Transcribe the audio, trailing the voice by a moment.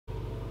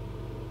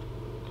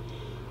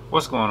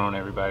What's going on,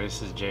 everybody?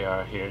 This is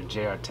JR here,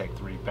 JR Tech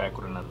 3, back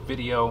with another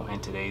video. In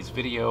today's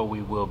video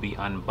we will be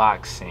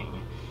unboxing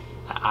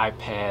an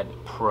iPad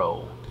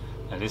Pro.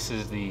 Now this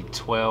is the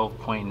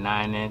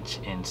 12.9 inch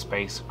in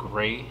space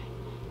gray.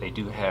 They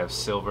do have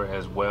silver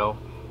as well.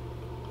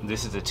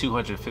 This is the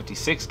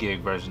 256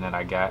 gig version that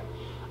I got.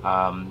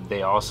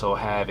 They also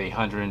have a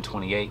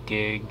 128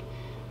 gig,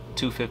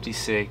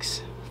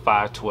 256,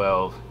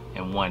 512,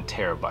 and 1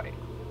 terabyte.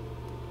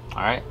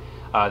 Alright.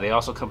 They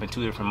also come in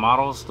two different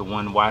models, the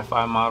one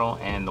Wi-Fi model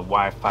and the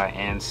Wi-Fi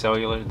and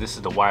cellular. This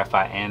is the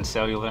Wi-Fi and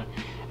cellular.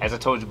 As I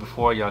told you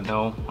before, y'all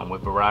know I'm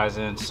with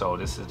Verizon, so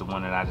this is the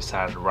one that I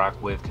decided to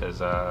rock with because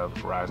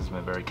Verizon's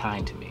been very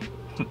kind to me.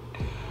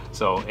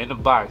 So in the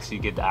box you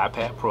get the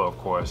iPad Pro, of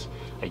course,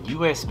 a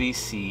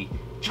USB-C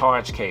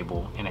charge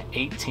cable, and an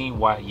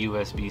 18-watt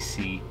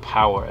USB-C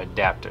power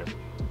adapter.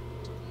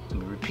 Let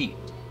me repeat,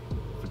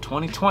 for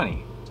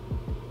 2020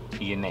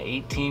 you're getting an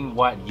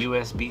 18-watt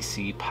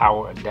USB-C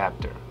power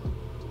adapter.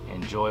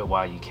 Enjoy it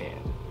while you can.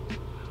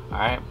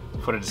 Alright,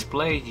 for the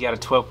display, you got a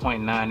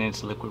 12.9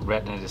 inch liquid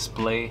retina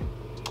display.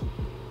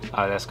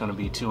 That's going to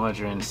be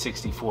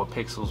 264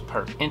 pixels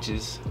per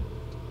inches.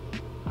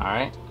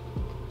 Alright,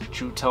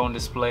 true tone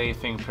display,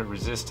 fingerprint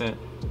resistant,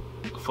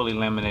 fully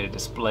laminated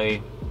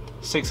display,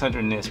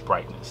 600 nits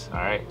brightness.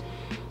 Alright,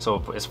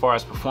 so as far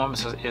as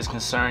performance is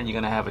concerned, you're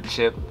going to have a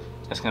chip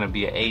that's going to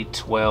be an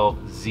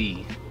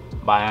A12Z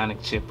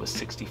Bionic chip with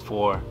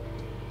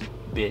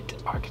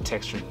 64-bit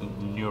architecture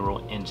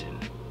neural engine.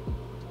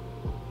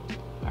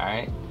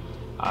 Alright,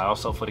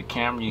 also for the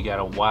camera you got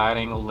a wide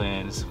angle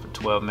lens for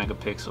 12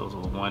 megapixels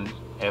with one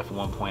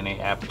f1.8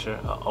 aperture,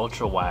 an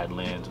ultra wide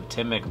lens with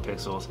 10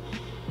 megapixels,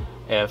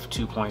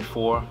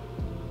 f2.4,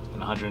 and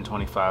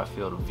 125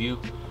 field of view,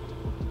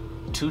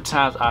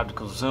 2x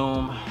optical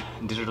zoom,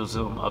 digital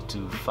zoom up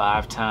to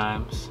 5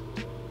 times.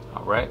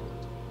 Alright,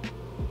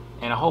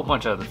 and a whole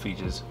bunch of other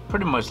features,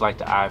 pretty much like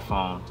the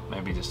iPhone,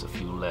 maybe just a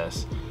few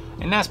less.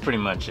 And that's pretty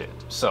much it.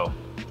 So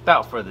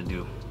without further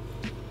ado,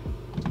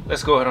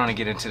 let's go ahead on and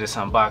get into this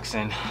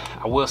unboxing.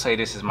 I will say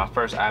this is my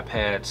first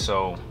iPad,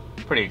 so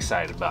pretty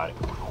excited about it.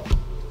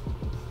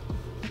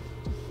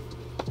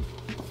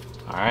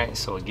 Alright,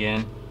 so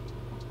again,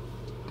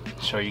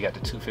 show you got the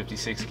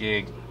 256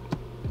 gig,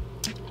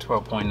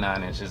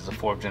 12.9 inches, the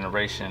 4th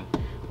generation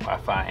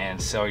Wi-Fi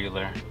and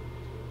cellular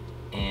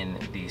in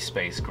the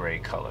space gray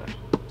color.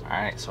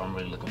 Alright, so I'm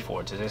really looking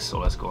forward to this, so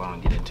let's go on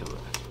and get into it.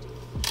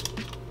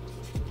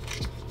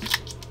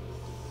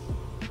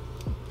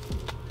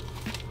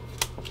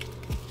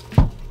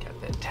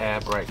 Got that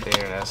tab right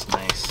there, that's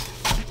nice.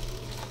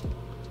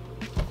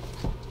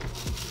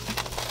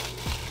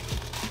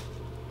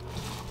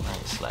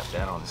 Alright, slap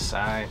that on the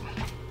side.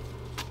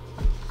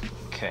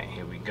 Okay,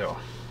 here we go.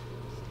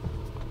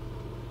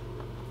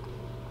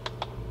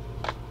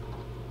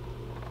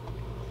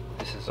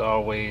 This is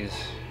always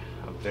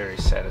a very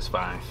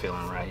satisfying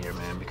feeling right here,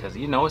 man, because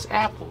you know it's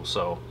Apple.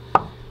 So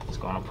just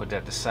gonna put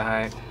that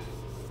aside.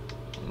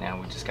 And now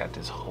we just got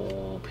this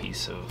whole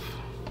piece of,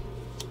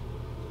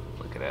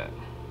 look at that.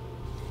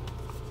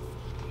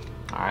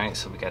 Alright,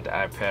 so we got the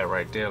iPad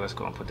right there. Let's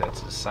go and put that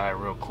to the side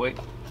real quick.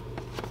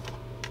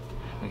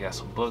 We got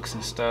some books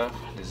and stuff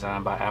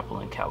designed by Apple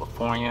in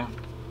California.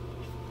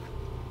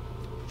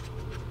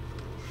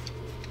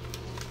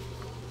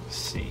 Let's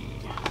see.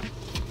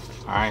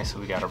 Alright, so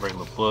we got our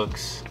regular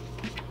books.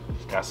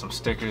 Got some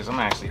stickers. I'm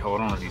actually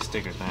holding on to these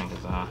stickers, man,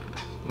 because I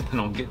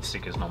don't get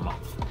stickers no more.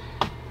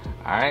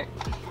 Alright.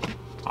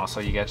 Also,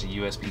 you got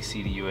your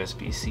USB-C to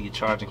USB-C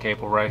charging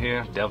cable right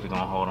here. Definitely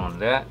gonna hold on to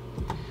that.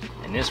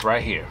 And this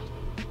right here.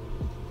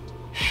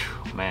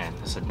 Whew, man,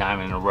 it's a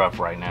diamond in the rough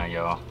right now,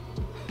 y'all.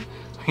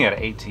 We got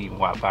an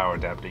 18-watt power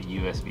adapter,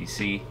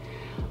 USB-C.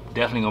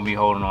 Definitely gonna be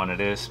holding on to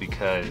this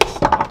because,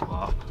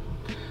 well,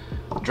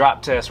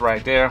 drop test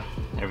right there.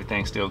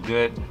 Everything's still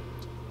good.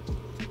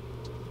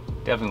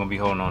 Definitely gonna be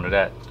holding on to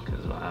that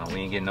because we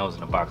ain't getting those in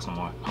the box no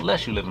more,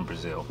 unless you live in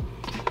Brazil.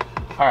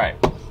 All right,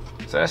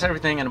 so that's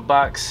everything in the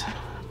box.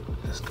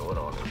 Let's go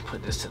on and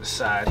put this to the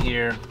side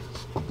here.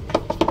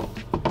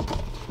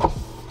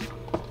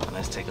 And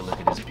let's take a look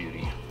at this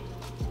beauty.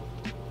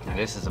 Now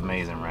this is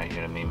amazing right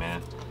here to me,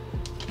 man.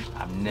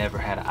 I've never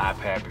had an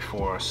iPad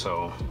before,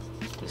 so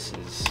this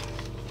is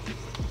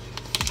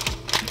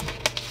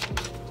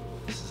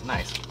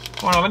nice.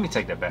 Well, no, let me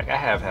take that back. I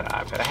have had an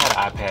iPad. I had an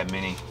iPad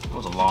mini. It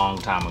was a long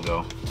time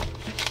ago.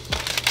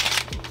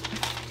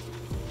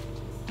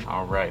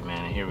 Alright,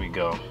 man, here we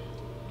go.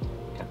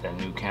 Got that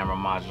new camera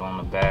module on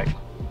the back.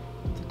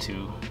 The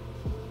two.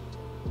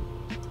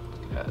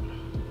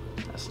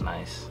 That's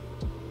nice.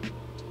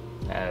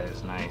 That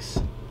is nice.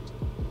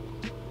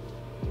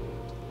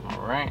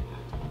 Alright.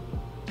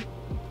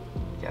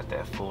 Got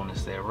that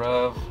fullness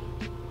thereof.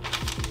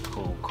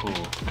 Cool,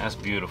 cool. That's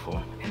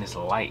beautiful. And it's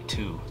light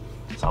too.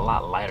 It's a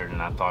lot lighter than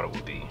I thought it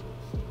would be.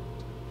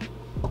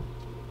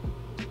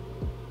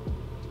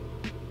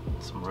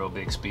 Some real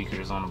big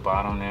speakers on the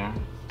bottom there.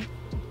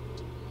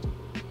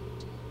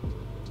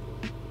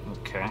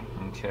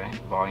 Okay,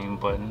 volume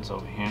buttons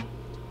over here.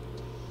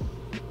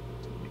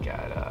 We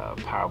got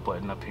power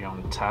button up here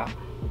on the top.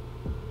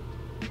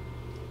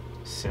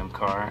 SIM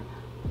card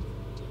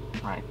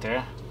right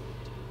there.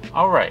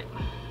 All right,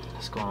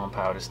 let's go on and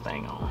power this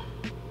thing on.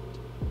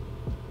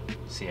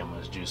 See how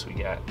much juice we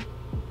got.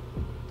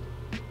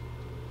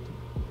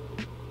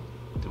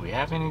 Do we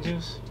have any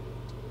juice?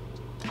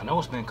 I know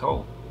it's been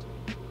cold.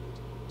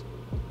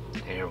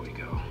 There we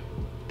go.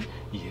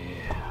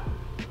 Yeah.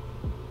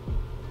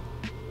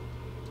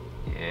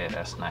 Yeah,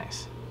 that's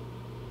nice.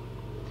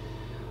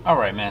 All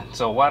right, man.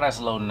 So while that's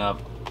loading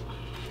up,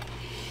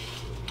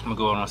 I'm gonna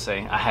go on and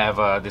say I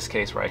have this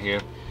case right here.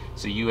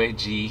 It's a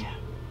UAG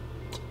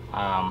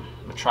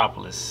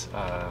Metropolis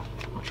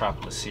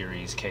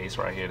series case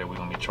right here that we're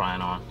gonna be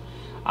trying on.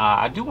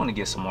 I do want to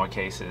get some more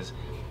cases.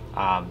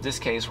 This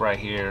case right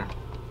here,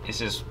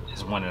 it's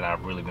one that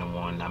I've really been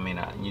wanting. I mean,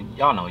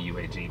 y'all know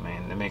UAG,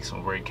 man. They make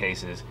some great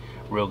cases,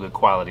 real good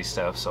quality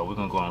stuff. So we're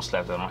gonna go on and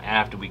slap that on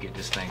after we get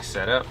this thing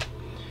set up.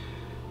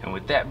 And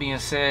with that being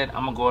said,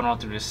 I'm gonna go on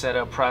through this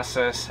setup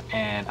process,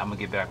 and I'm gonna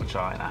get back with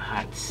y'all in a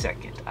hot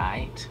second. All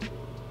right,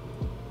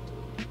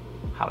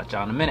 holla at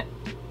y'all in a minute.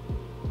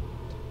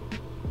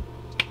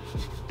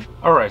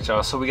 All right,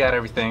 y'all, so we got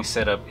everything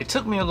set up. It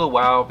took me a little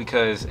while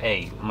because,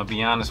 hey, I'm gonna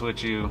be honest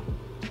with you,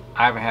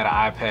 I haven't had an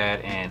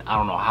iPad in I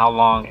don't know how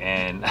long,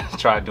 and I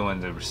tried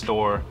doing the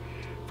restore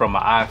from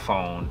my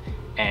iPhone,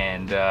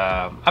 and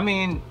I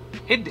mean,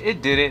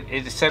 it did it,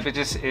 except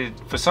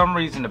for some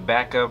reason the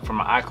backup from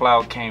my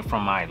iCloud came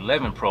from my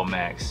 11 Pro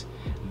Max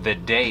the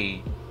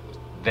day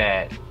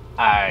that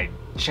I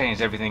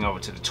changed everything over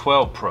to the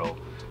 12 Pro.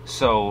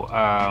 So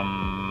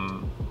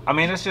I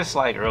mean, it's just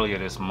like earlier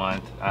this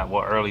month,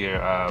 well, earlier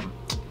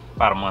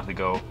about a month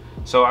ago.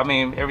 So I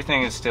mean,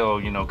 everything is still,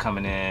 you know,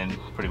 coming in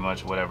pretty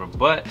much whatever.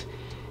 But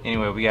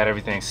anyway, we got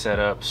everything set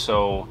up.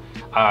 So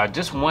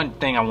just one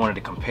thing I wanted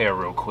to compare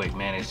real quick,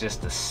 man, is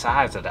just the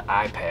size of the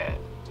iPad.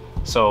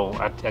 So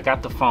I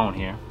got the phone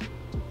here,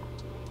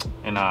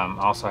 and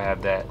also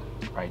have that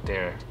right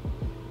there.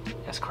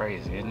 That's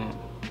crazy, isn't it?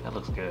 That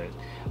looks good.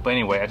 But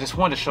anyway, I just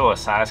wanted to show a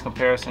size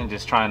comparison,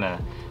 just trying to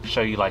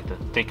show you like the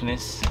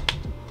thickness.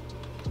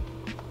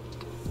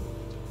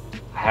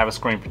 I have a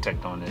screen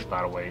protector on this,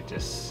 by the way,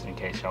 just in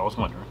case y'all was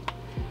wondering.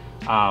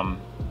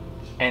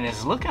 And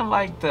it's looking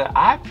like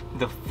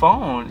the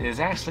phone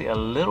is actually a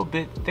little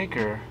bit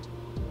thicker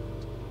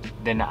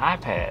than the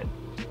iPad.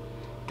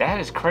 That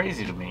is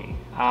crazy to me.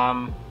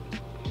 I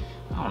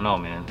don't know,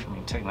 man. I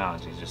mean,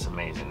 technology is just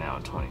amazing now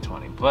in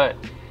 2020. But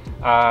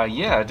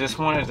yeah, I just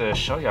wanted to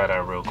show y'all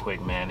that real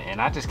quick, man.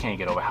 And I just can't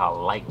get over how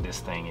light this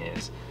thing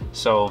is.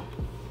 So,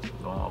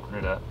 gonna open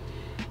it up.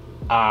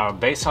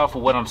 Based off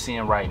of what I'm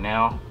seeing right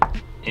now,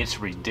 it's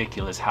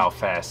ridiculous how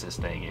fast this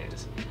thing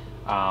is.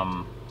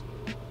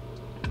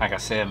 Like I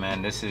said,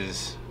 man,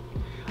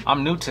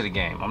 I'm new to the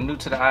game. I'm new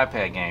to the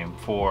iPad game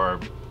for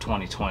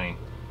 2020.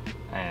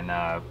 And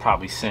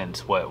probably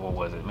since what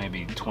was it,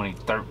 maybe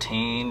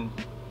 2013,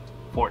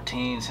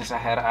 14, since I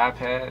had an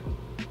iPad.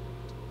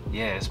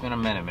 Yeah, it's been a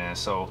minute, man.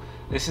 So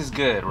this is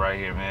good right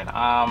here, man.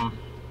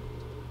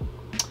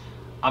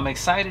 I'm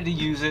excited to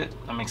use it.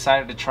 I'm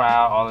excited to try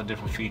out all the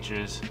different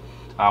features.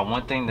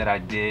 One thing that I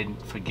did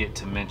forget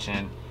to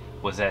mention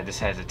was that this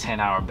has a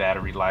 10-hour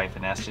battery life,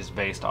 and that's just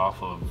based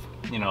off of,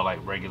 you know, like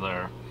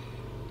regular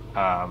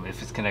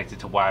if it's connected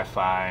to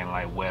Wi-Fi and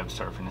like web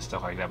surfing and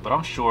stuff like that. But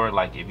I'm sure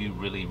like if you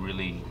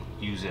really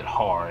use it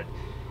hard,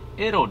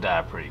 it'll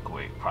die pretty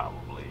quick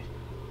probably.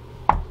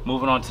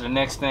 Moving on to the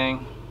next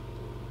thing,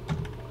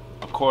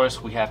 of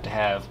course we have to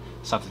have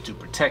something to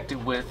protect it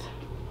with.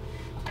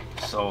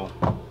 So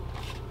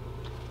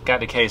got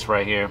the case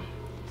right here.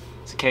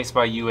 It's a case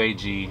by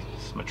UAG.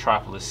 It's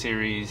Metropolis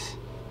series.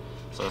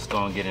 So let's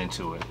go and get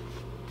into it.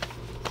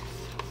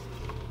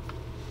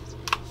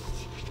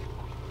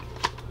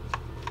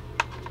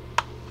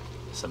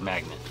 A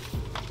magnet.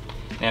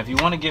 Now if you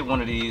want to get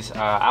one of these,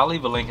 I'll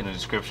leave a link in the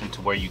description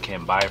to where you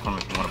can buy it from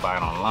if you want to buy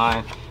it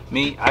online.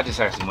 Me, I just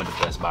actually went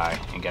to Best Buy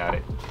and got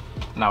it,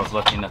 and I was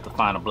lucky enough to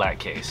find a black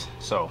case.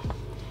 So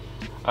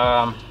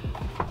let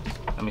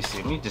me see,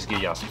 let me just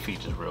give y'all some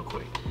features real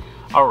quick.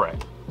 All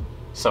right,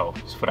 so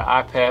it's for the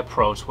iPad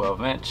Pro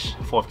 12-inch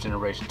 4th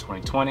generation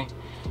 2020,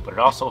 but it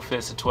also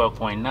fits a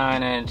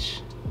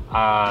 12.9-inch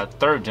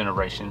 3rd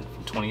generation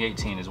from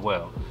 2018 as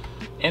well.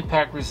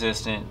 Impact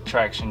resistant,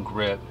 traction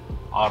grip,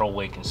 auto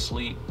wake and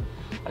sleep,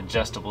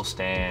 adjustable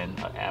stand,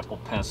 Apple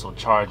Pencil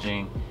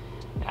charging,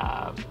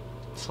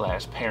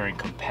 / pairing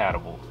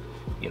compatible.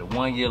 You get a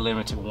 1-year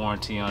limited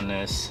warranty on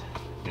this.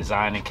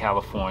 Designed in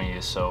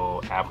California,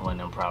 so Apple and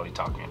them probably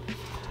talking.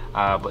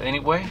 But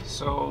anyway,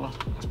 so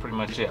that's pretty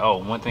much it. Oh,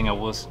 one thing I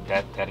will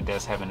that it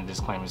does have in the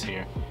disclaimers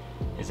here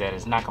is that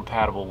it's not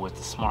compatible with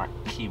the Smart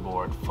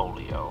Keyboard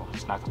Folio.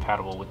 It's not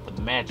compatible with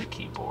the Magic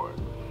Keyboard.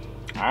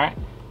 All right.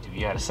 If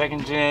you had a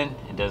 2nd gen,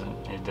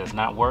 it does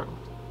not work.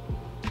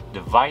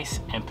 Device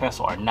and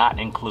pencil are not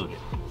included.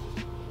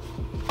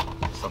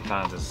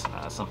 Sometimes it's,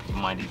 some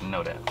people might even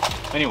know that.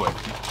 Anyway, all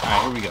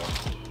right, here we go.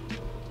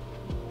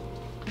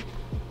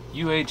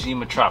 UAG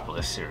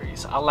Metropolis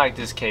series. I like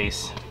this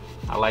case.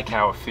 I like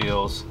how it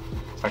feels.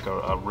 like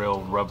a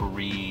real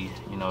rubbery,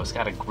 you know, it's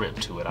got a grip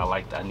to it. I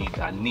like that.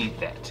 I need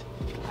that.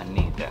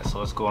 So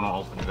let's go on and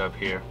open it up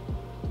here.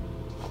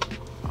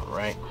 All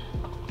right.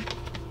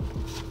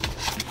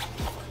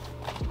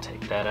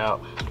 Take that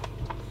out.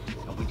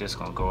 And we're just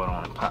gonna go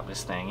on and pop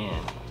this thing in.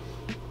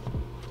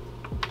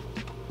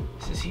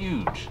 This is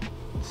huge.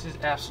 This is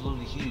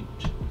absolutely huge.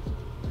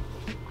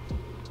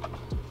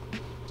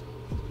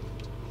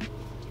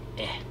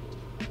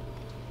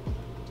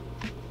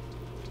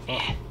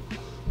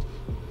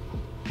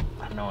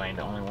 I know I ain't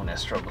the only one that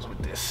struggles with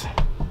this.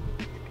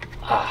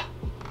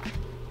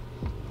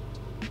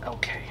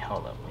 Okay,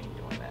 hold up, we ain't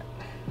doing that.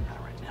 Not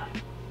right now.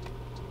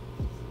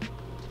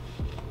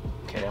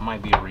 Okay, that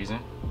might be a reason.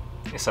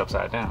 It's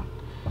upside down.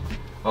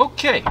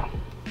 Okay.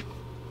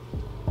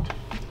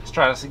 Let's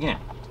try this again.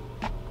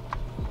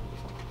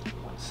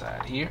 One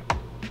side here.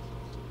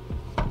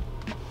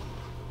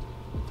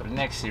 For the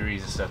next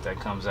series of stuff that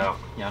comes out,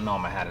 y'all know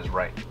I'm gonna have this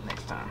right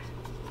next time.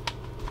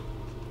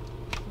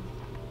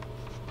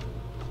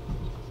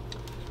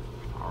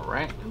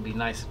 Alright, it'd be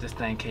nice if this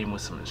thing came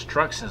with some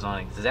instructions on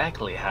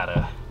exactly how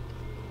to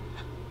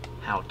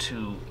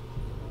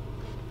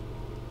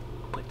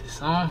put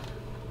this on.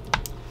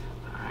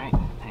 Alright,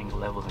 angle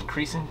level's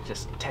increasing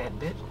just a tad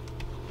bit.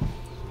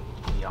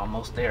 We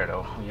almost there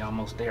though. We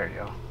almost there,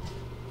 y'all.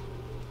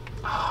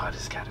 Oh,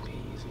 this gotta be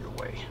an easier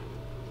way.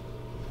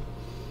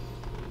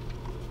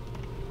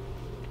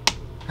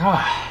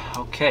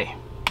 Okay.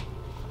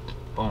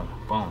 Boom,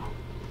 boom.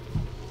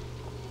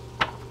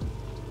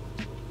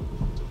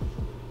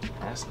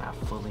 That's not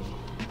fully,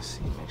 let's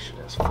see, make sure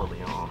that's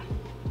fully on.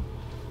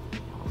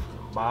 From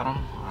the bottom,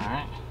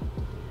 alright.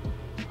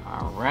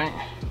 Alright.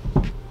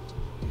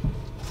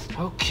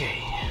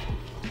 Okay.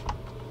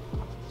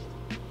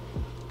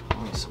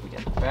 Alright, so we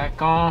got the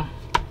back on.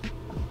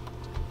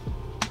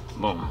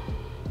 Boom.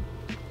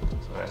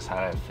 So that's how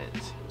that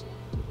fits.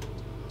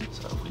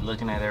 So if we're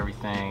looking at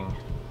everything,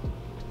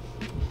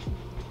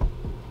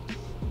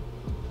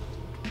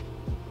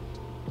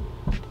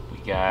 we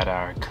got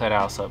our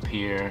cutouts up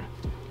here.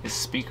 This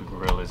speaker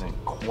grill isn't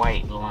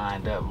quite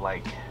lined up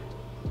like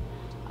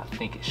I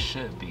think it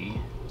should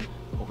be.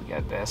 But we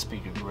got that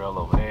speaker grill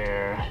over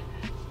there.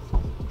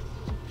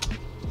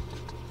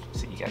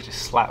 So you got your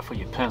slot for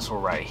your pencil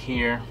right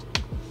here.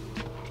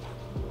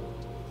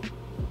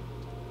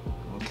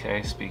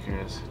 Okay,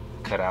 speakers,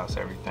 cutouts,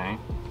 everything.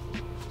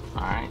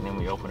 Alright, and then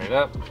we open it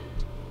up.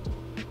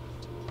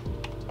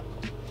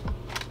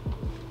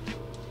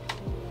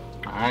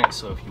 Alright,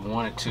 so if you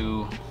wanted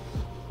to,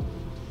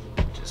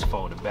 just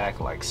fold it back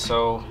like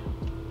so.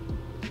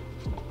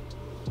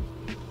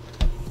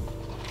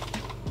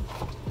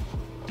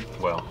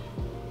 Well,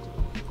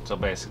 so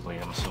basically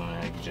I'm assuming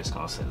that you're just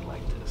gonna sit it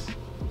like this.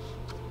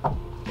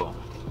 Boom.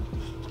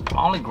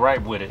 My only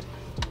gripe with it,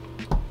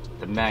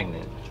 the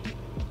magnet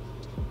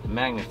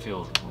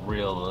feels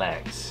real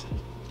lax.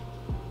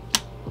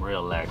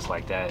 Real lax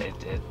like that.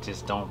 It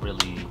just don't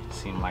really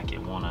seem like it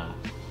wanna,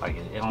 like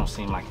it don't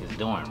seem like it's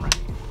doing right.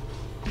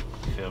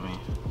 You feel me?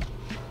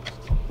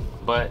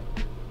 But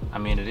I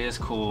mean, it is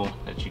cool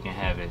that you can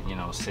have it, you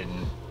know,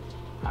 sitting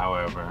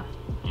however,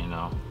 you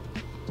know.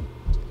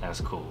 That's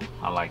cool.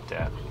 I like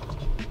that.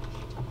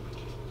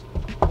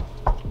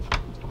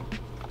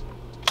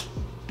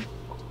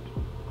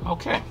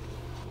 Okay.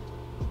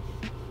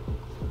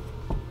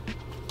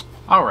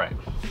 All right.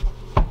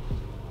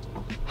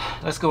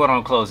 Let's go ahead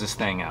and close this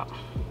thing out.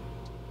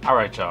 All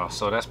right, y'all.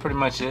 So that's pretty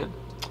much it.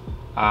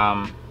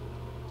 I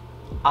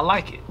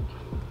like it.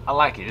 I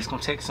like it. It's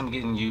gonna take some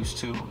getting used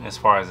to as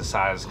far as the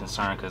size is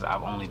concerned, because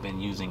I've only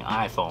been using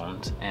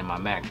iPhones and my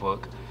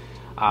MacBook.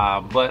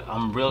 But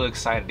I'm really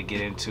excited to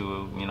get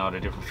into, you know, the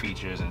different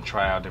features and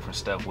try out different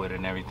stuff with it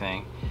and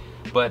everything.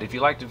 But if you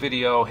liked the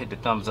video, hit the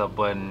thumbs up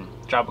button,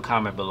 drop a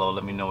comment below,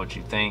 let me know what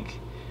you think.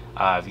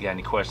 If you got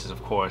any questions,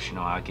 of course, you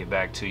know, I'll get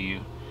back to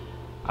you.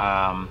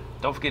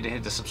 Don't forget to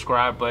hit the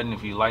subscribe button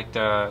if you liked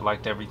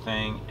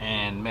everything.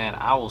 And man,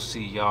 I will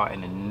see y'all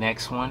in the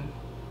next one.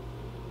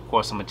 Of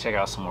course, I'm gonna check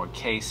out some more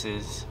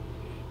cases,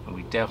 and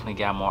we definitely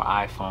got more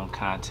iPhone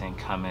content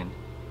coming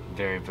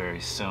very, very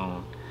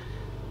soon.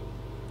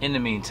 In the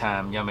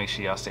meantime, y'all make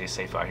sure y'all stay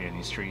safe out here in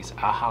these streets.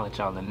 I'll holler at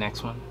y'all in the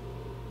next one.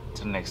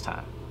 Till next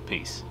time,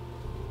 peace.